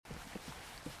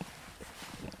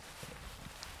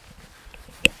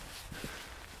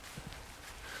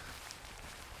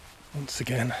Once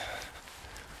again,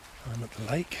 I'm at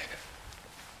the lake.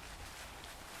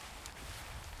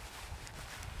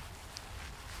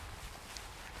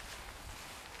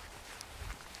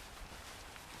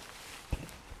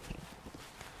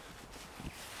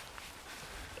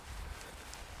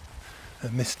 A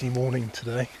misty morning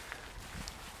today.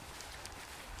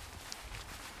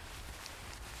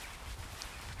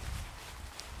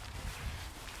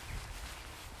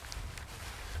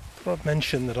 I've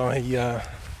mentioned that I've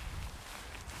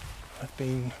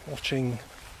been watching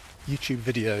YouTube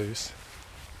videos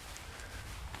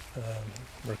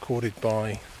recorded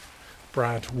by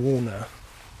Brad Warner,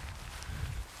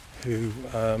 who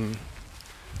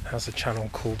has a channel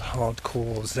called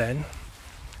Hardcore Zen.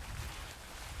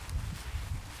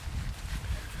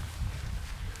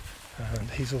 And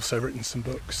he's also written some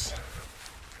books.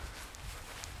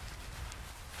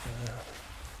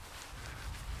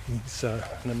 He's an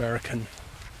American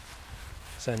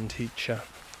Zen teacher.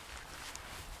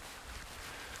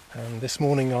 And this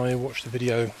morning I watched a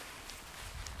video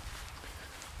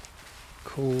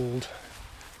called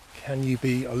 "Can You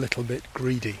Be a Little Bit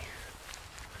Greedy?",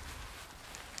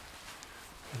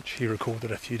 which he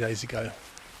recorded a few days ago,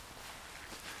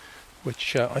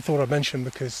 which I thought I'd mention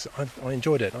because I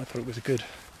enjoyed it. I thought it was a good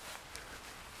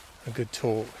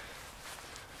talk,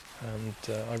 and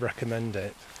I recommend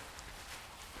it.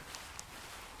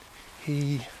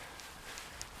 He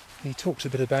talks a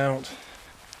bit about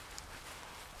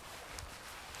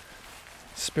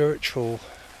spiritual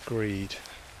greed.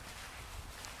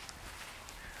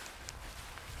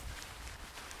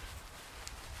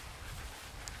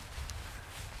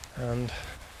 And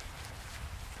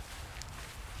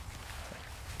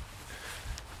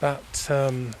that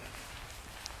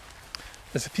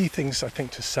there's a few things I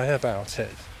think to say about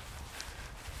it.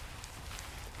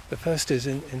 The first is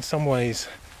in some ways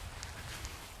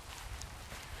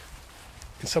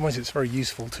it's very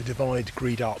useful to divide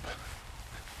greed up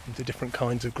into different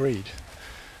kinds of greed,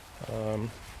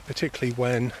 particularly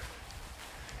when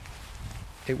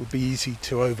it would be easy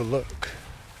to overlook,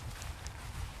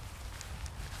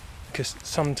 because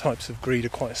some types of greed are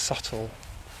quite subtle.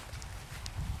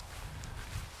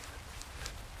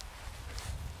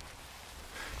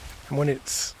 And when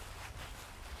it's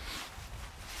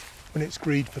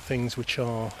greed for things which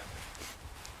are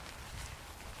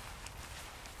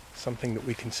something that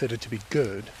we consider to be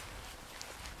good,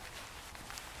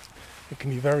 it can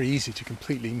be very easy to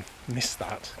completely miss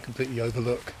that, completely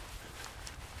overlook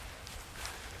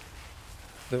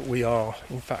that we are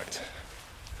in fact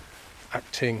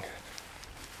acting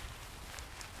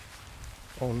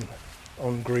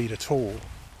on greed at all.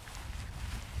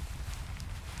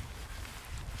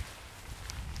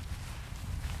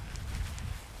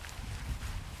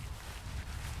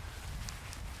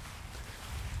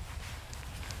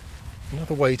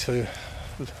 Another way to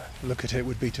look at it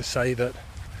would be to say that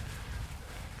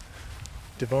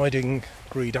dividing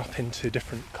greed up into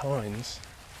different kinds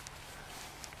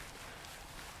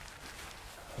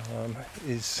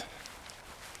is,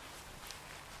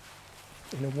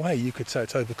 in a way, you could say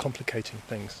it's overcomplicating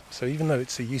things. So even though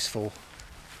it's a useful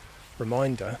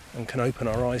reminder and can open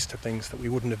our eyes to things that we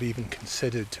wouldn't have even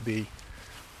considered to be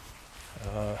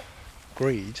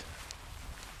greed,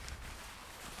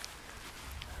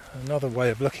 another way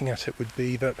of looking at it would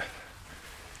be that,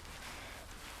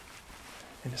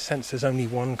 in a sense, there's only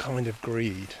one kind of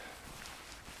greed.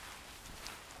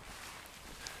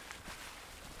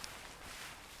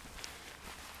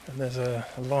 And there's a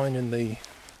line in the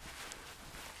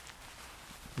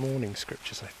morning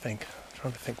scriptures, I think. I'm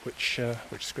trying to think which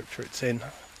scripture it's in.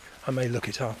 I may look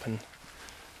it up and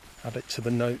add it to the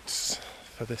notes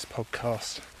for this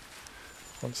podcast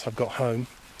once I've got home.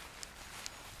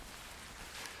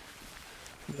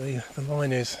 The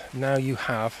line is, "Now you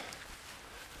have,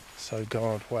 so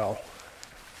guard well."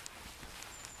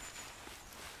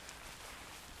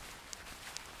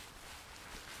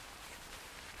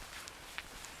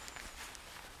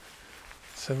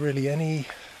 So really any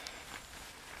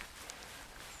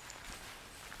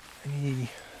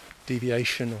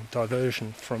deviation or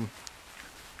diversion from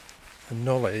the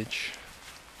knowledge,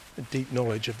 the deep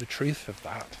knowledge of the truth of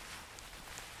that,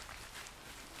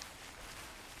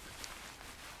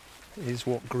 is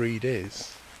what greed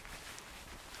is.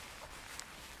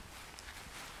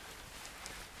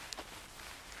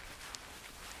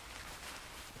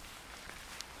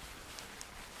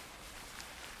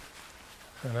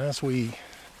 And as we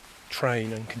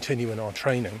train and continue in our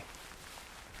training,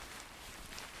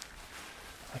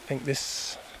 I think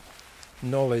this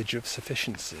knowledge of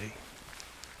sufficiency,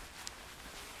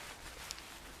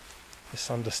 this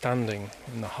understanding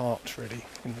in the heart, really,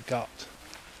 in the gut,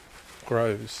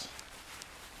 grows.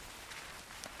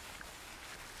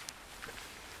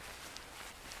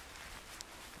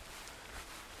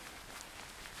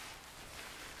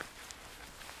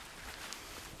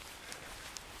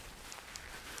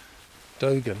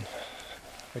 Dogen,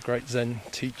 the great Zen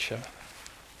teacher,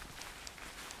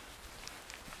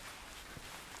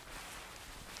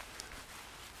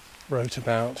 wrote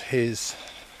about his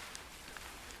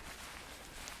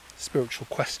spiritual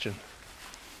question,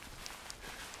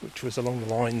 which was along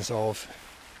the lines of,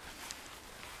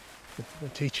 the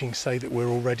teachings say that we're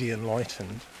already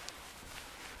enlightened,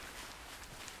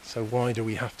 so why do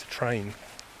we have to train?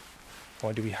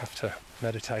 Why do we have to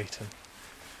meditate and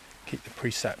keep the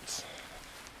precepts?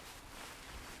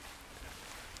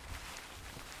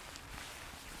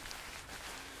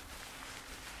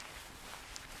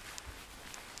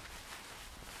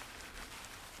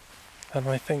 And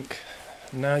I think,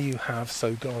 now you have,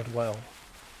 so guard well.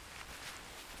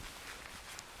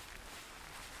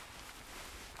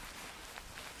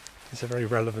 It's a very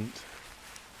relevant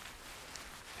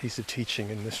piece of teaching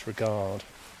in this regard.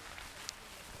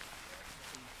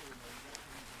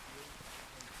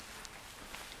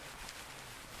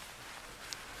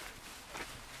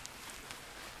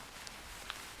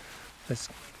 There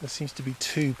seems to be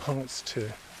two parts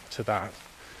to that.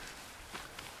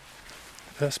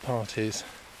 The first part is,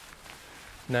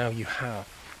 now you have.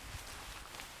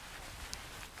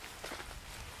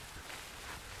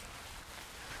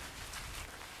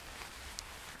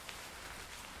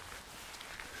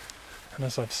 And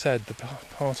as I've said, the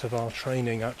part of our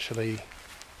training actually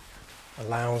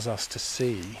allows us to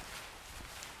see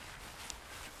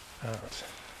that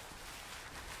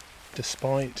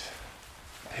despite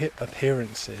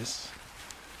appearances,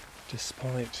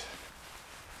 despite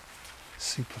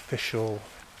superficial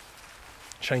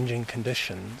changing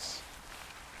conditions,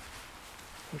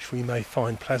 which we may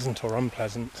find pleasant or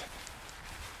unpleasant,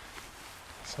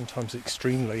 sometimes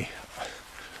extremely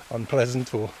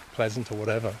unpleasant or pleasant or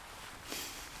whatever,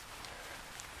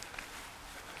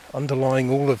 underlying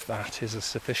all of that is a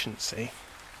sufficiency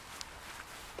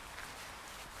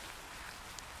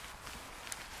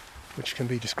which can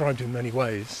be described in many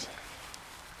ways.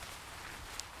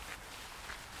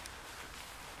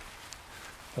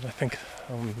 But I think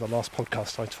on the last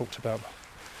podcast I talked about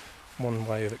one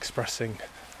way of expressing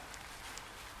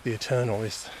the eternal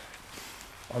is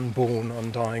unborn,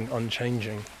 undying,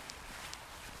 unchanging.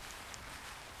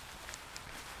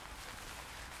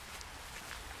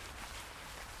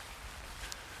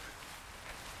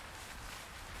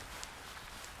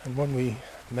 And when we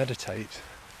meditate,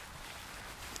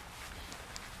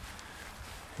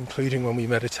 including when we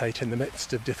meditate in the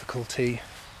midst of difficulty,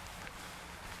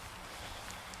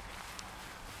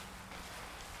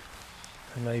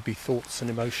 there may be thoughts and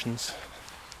emotions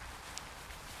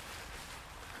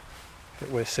that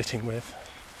we're sitting with,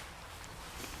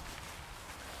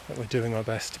 that we're doing our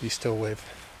best to be still with.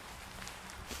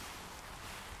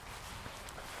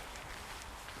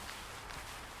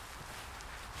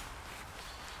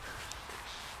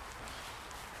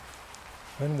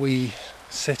 When we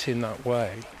sit in that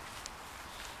way,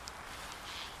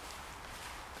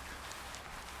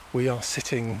 we are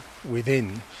sitting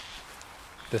within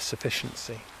the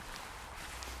sufficiency.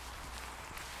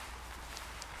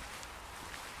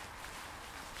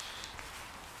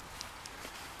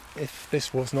 If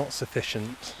this was not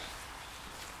sufficient,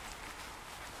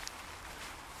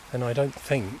 then I don't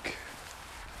think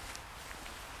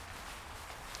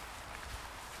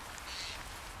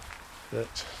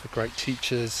that the great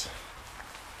teachers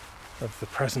of the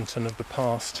present and of the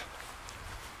past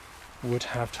would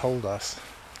have told us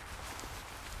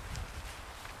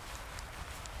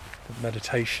that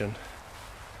meditation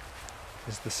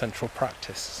is the central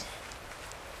practice.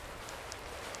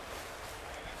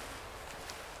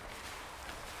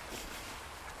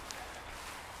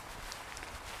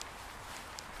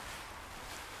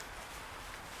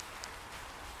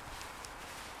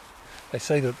 They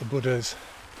say that the Buddhas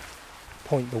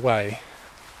point the way,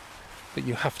 but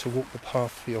you have to walk the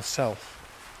path for yourself.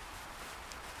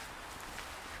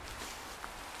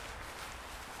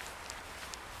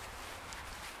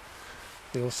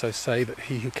 They also say that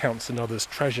he who counts another's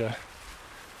treasure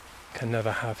can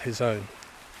never have his own.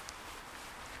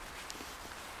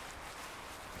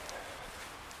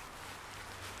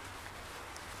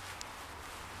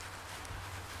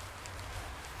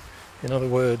 In other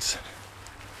words,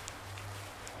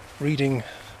 reading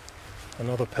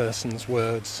another person's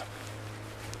words,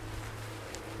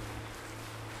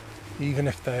 even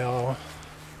if they are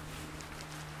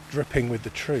dripping with the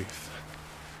truth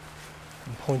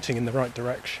and pointing in the right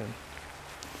direction,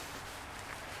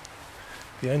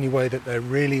 The only way that they're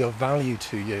really of value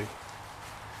to you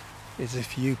is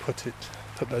if you put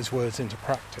those words into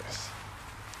practice.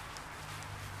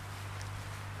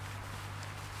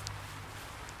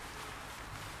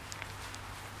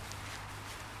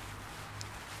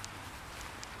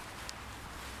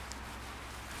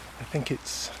 I think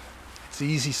it's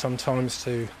easy sometimes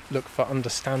to look for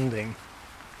understanding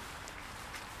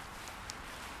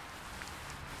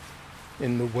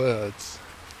in the words,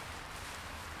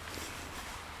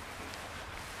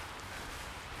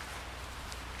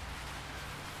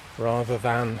 rather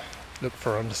than look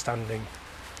for understanding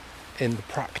in the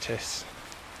practice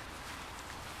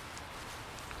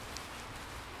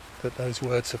that those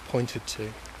words have pointed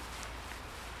to.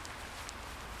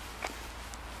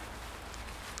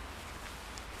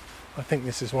 I think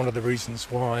this is one of the reasons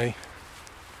why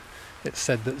it's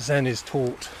said that Zen is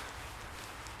taught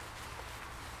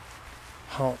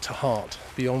heart to heart,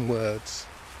 beyond words.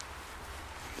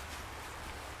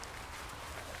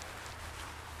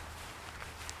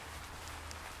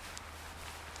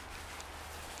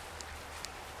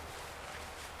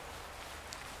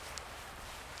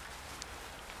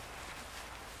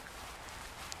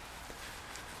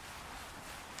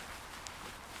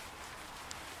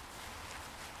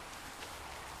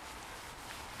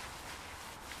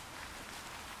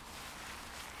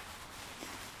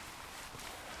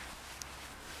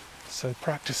 So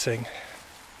practicing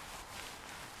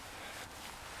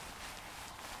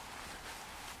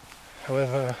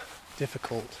however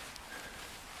difficult,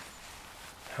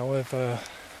 however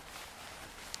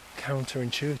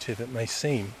counterintuitive it may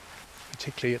seem,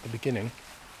 particularly at the beginning,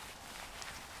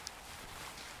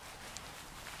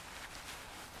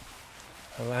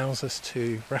 allows us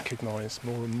to recognize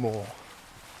more and more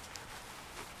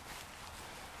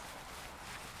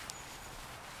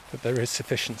that there is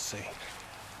sufficiency.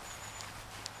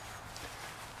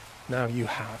 Now you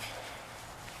have.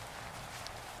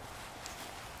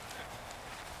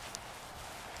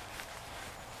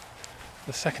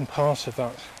 The second part of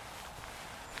that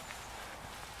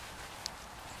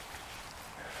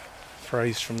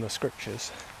phrase from the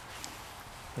scriptures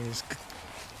is,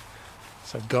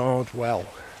 so guard well.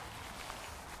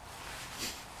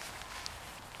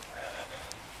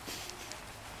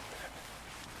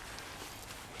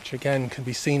 Which again can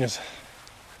be seen as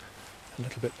a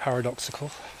little bit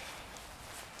paradoxical.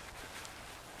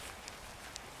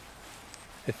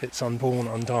 If it's unborn,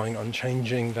 undying,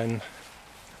 unchanging, then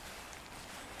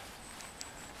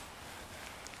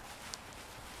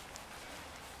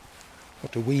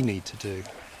what do we need to do?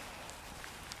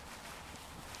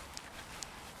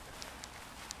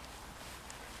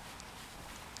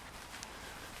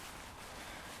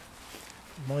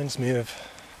 Reminds me of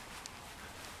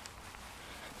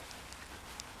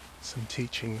some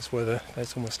teachings where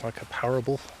there's almost like a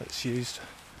parable that's used.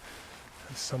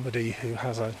 There's somebody who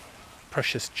has a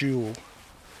precious jewel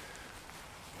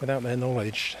without their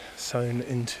knowledge sewn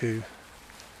into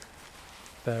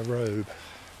their robe.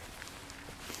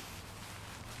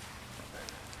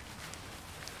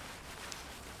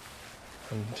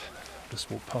 And just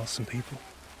walk past some people.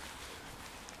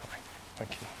 Okay,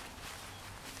 thank you.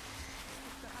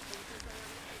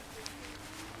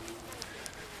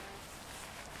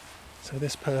 So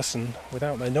this person,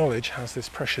 without their knowledge, has this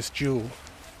precious jewel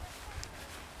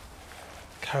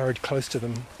carried close to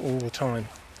them all the time.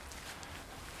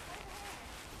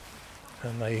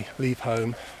 And they leave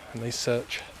home and they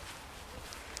search,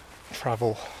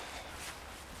 travel,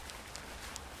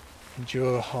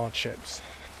 endure hardships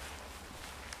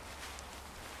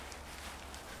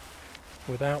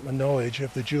without the knowledge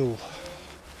of the jewel,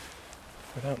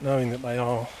 without knowing that they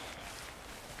are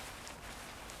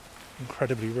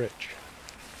incredibly rich.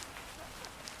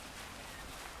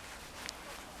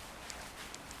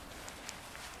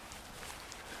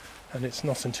 And it's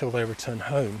not until they return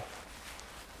home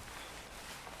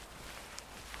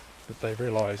that they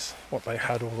realise what they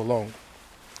had all along.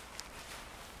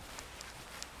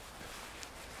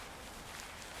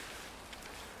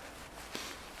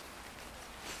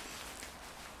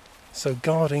 So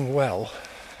guarding well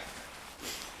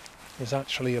is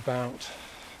actually about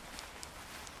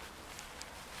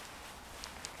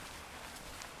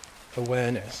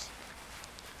awareness.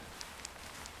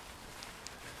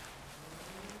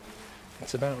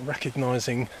 It's about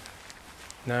recognising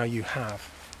now you have.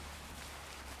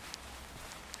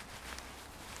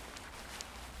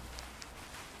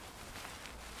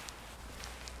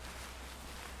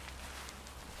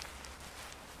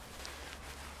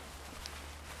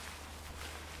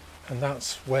 And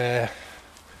that's where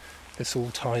this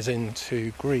all ties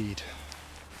into greed.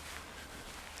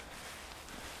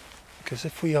 Because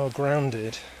if we are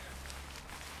grounded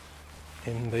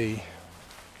in the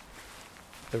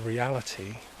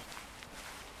reality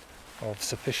of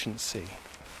sufficiency.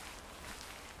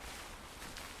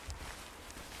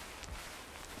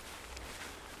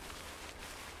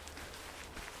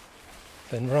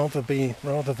 Then rather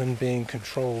than being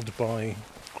controlled by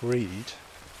greed,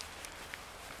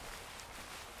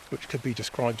 which could be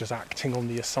described as acting on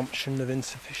the assumption of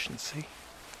insufficiency,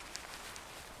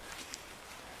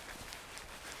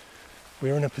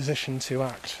 we're in a position to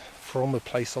act from a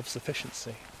place of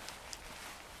sufficiency.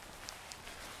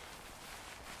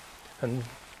 And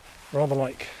rather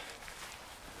like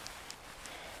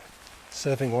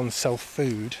serving oneself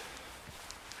food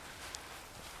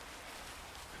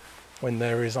when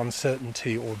there is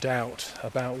uncertainty or doubt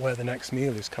about where the next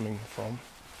meal is coming from,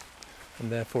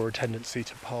 and therefore a tendency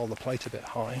to pile the plate a bit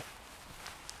high,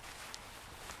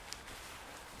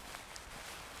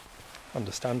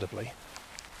 understandably,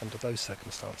 under those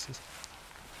circumstances.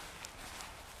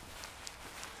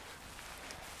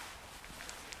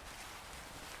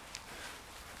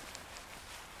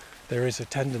 There is a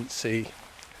tendency,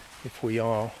 if we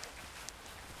are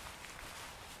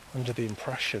under the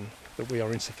impression that we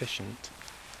are insufficient,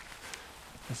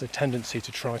 there's a tendency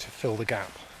to try to fill the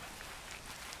gap,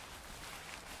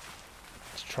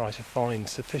 to try to find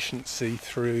sufficiency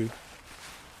through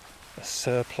a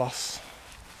surplus,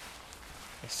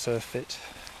 a surfeit,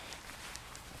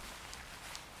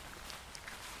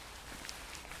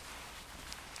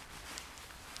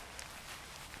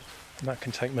 and that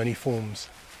can take many forms,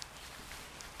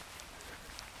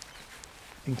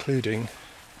 including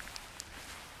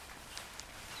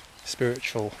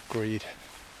spiritual greed.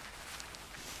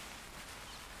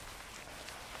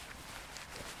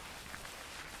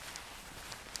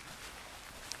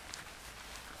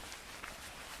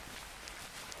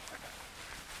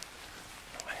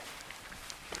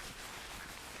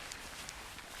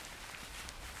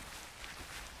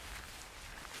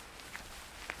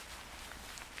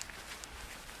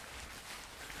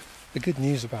 The good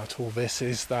news about all this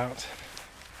is that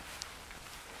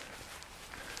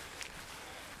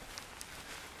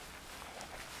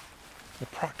the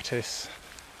practice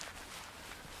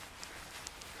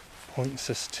points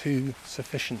us to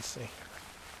sufficiency.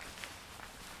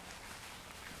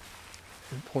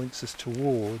 It points us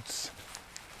towards,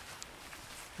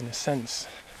 in a sense,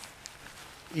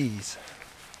 ease,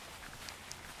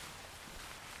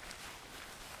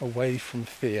 away from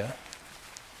fear,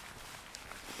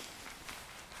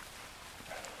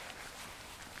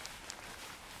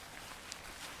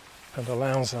 and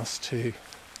allows us to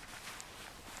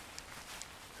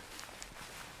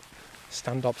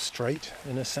stand up straight,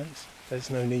 in a sense. There's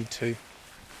no need to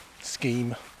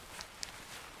scheme,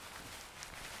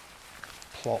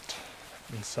 plot,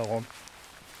 and so on.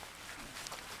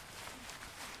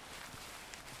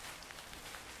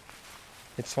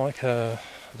 It's like a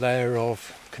layer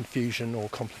of confusion or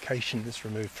complication is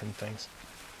removed from things,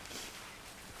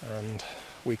 and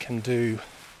we can do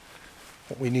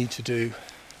what we need to do,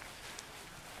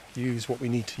 use what we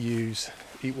need to use,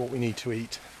 eat what we need to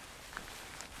eat,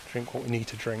 drink what we need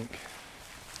to drink.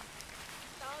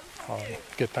 Hi,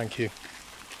 good, thank you.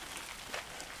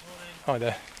 Hi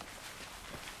there.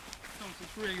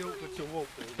 It's really awkward to walk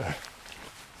through.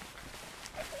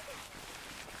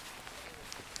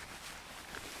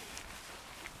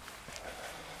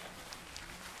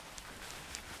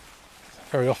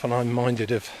 Very often I'm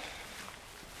minded of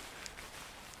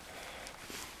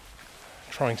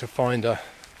trying to find a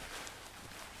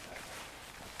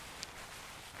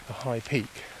high peak.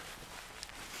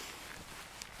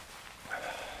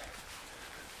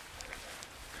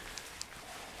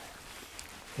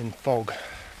 In fog,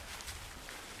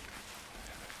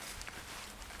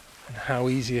 and how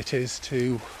easy it is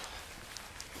to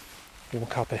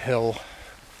walk up a hill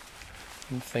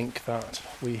and think that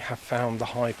we have found the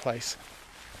high place,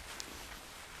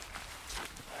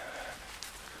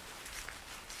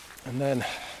 and then a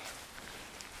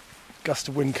gust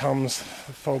of wind comes,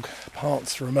 the fog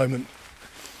parts for a moment,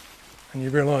 and you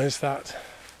realise that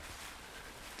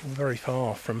you're very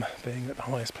far from being at the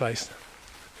highest place.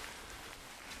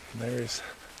 And there is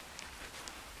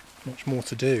much more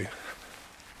to do.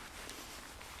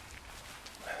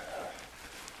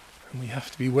 And we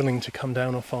have to be willing to come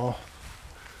down off our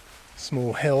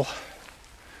small hill,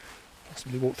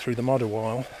 possibly walk through the mud a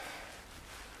while,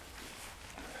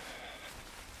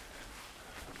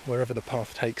 wherever the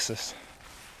path takes us,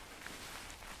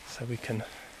 so we can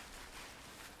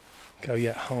go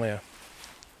yet higher.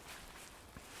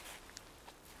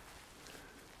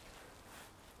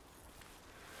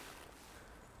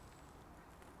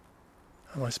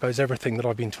 And I suppose everything that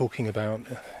I've been talking about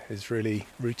is really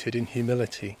rooted in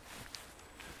humility.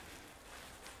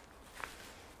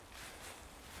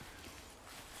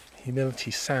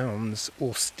 Humility sounds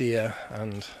austere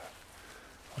and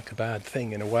like a bad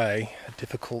thing in a way, a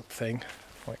difficult thing,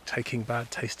 like taking bad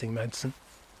tasting medicine.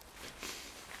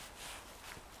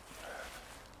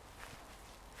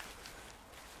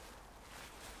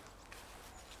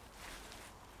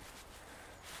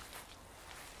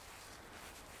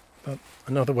 But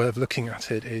another way of looking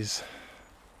at it is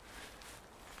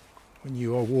when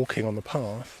you are walking on the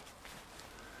path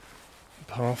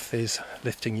is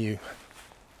lifting you.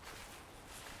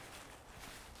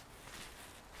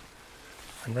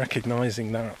 And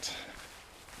recognising that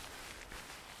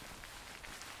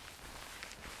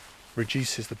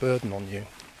reduces the burden on you,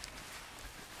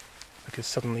 because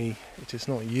suddenly it is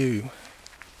not you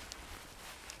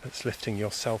that's lifting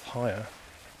yourself higher.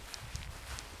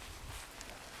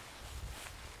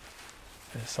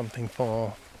 There's something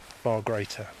far, far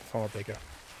greater, far bigger.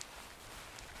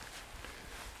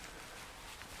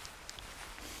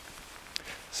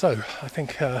 So I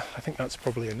think that's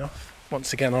probably enough.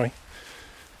 Once again, I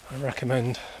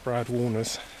recommend Brad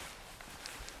Warner's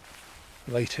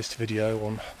latest video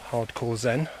on Hardcore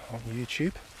Zen on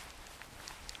YouTube.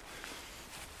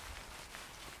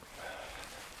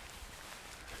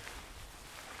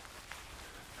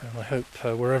 And I hope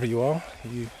wherever you are,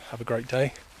 you have a great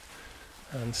day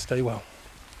and stay well.